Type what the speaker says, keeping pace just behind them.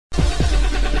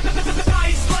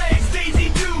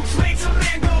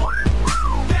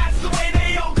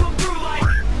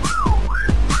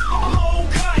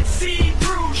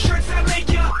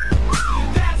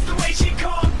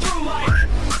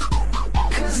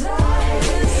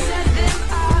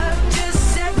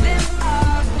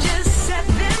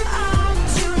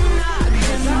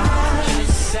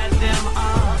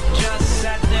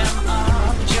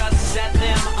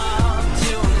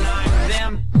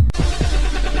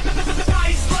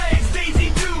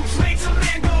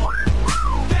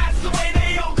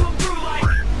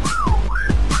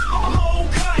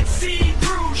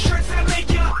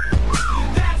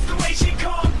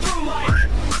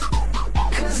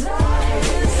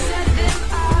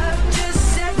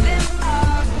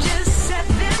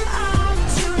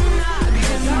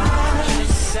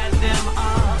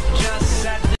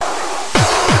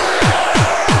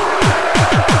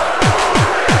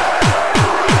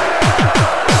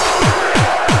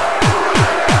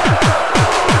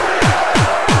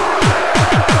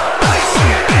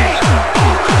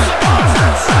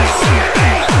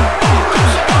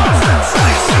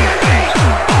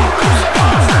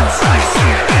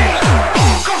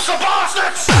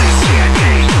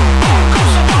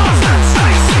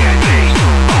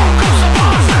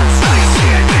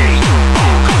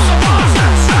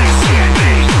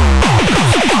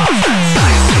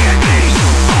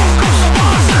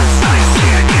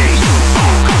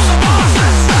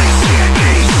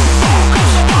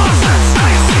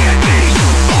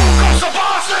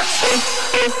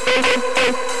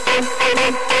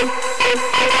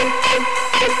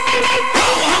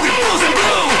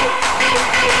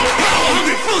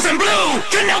confused and blue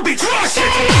can now be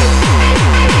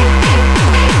trusted.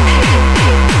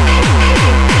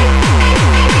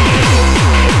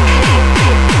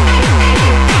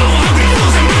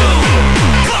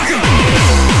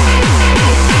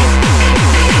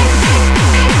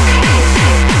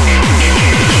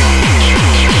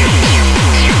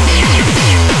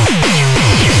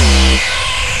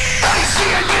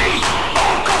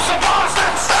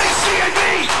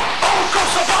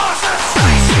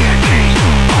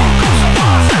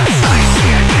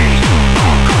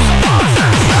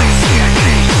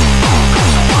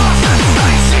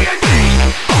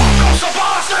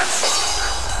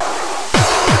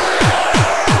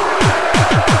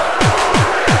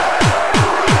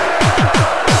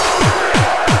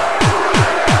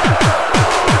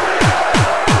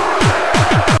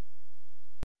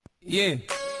 Yeah,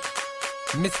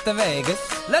 Mr.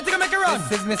 Vegas, let's go make a run.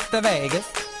 This is Mr. Vegas,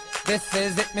 this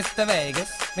is it, Mr.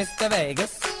 Vegas, Mr.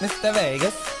 Vegas, Mr.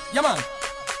 Vegas. Yeah man,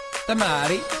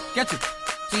 tamari, catch it.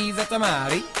 She's a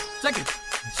tamari, check it.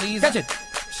 She's catch it.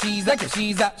 She's a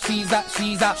tamari,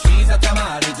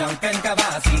 jumping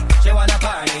kavasi. She wanna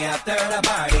party after the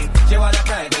party. She wanna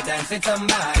private dance with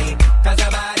somebody. Cause her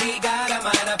body got a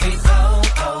mind of peace. Oh,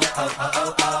 oh, oh, oh,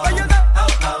 oh, oh. Oh,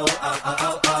 oh, oh, oh,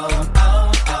 oh, oh.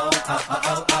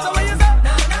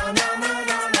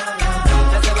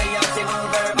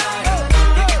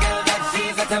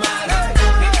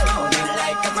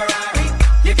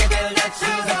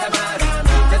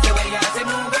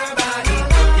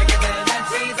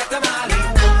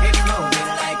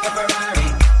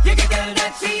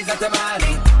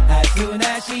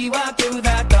 She walked through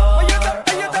that door, and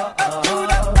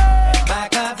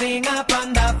back her thing up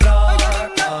on the floor.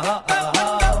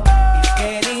 He's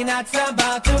getting nuts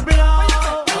about to blow.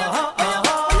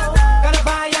 Gotta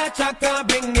buy a truck to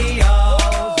bring me home.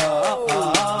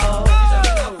 She's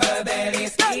looking up her belly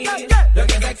skin,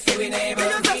 looking sexy we never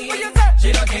seen.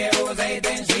 She don't care who's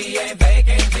hating, she ain't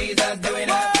faking, she's just doing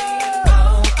her thing.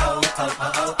 Oh, oh, oh, oh,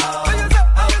 oh, oh.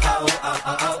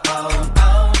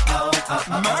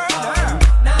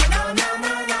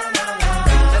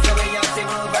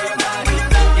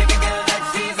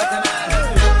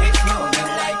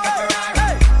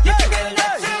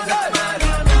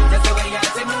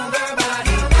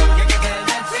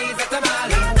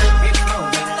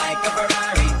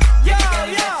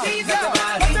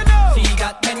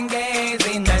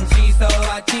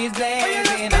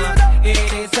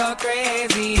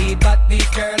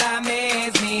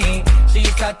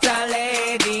 Such a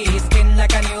lady, skin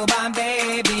like a newborn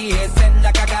baby, scent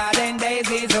like a garden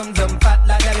daisy, zoom zoom fat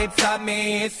like the lips of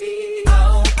Missy.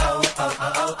 Oh oh oh oh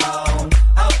oh oh,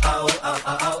 oh oh oh oh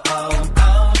oh oh,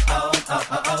 oh oh oh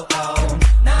oh oh.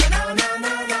 No no no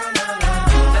no no no no.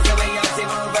 That's the way she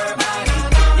move her body.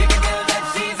 You can tell that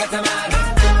she's a tamale.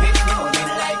 It's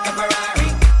moving like a Ferrari.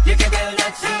 You can tell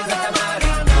that she's a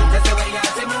tamale. That's the way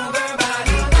she move her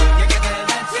body. You can tell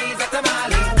that she's a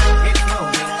tamale. It's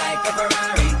moving like a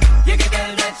Ferrari.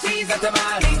 She's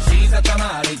a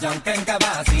tamale, jumping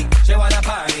kavasi. She wanna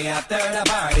party after the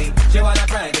party. She wanna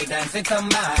private dance with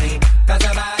somebody. Cause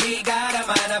her body got a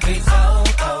mind of peace. Oh,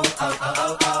 oh, oh, oh,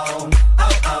 oh, oh.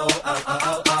 Oh, oh, oh, oh,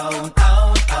 oh, oh.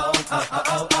 Oh, oh, oh, oh,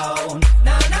 oh, oh.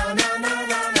 No, no, no, no,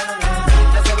 no, no, no.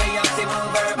 That's the way she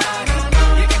move her body.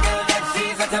 You can tell that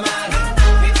she's a tamale.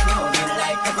 It's moving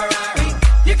like a Ferrari.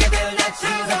 You can tell that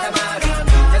she's a tamale.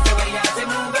 That's the way she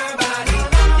move her body.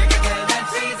 You can tell that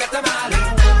she's a tamale.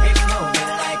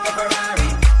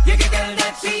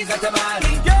 She's a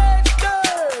tamale.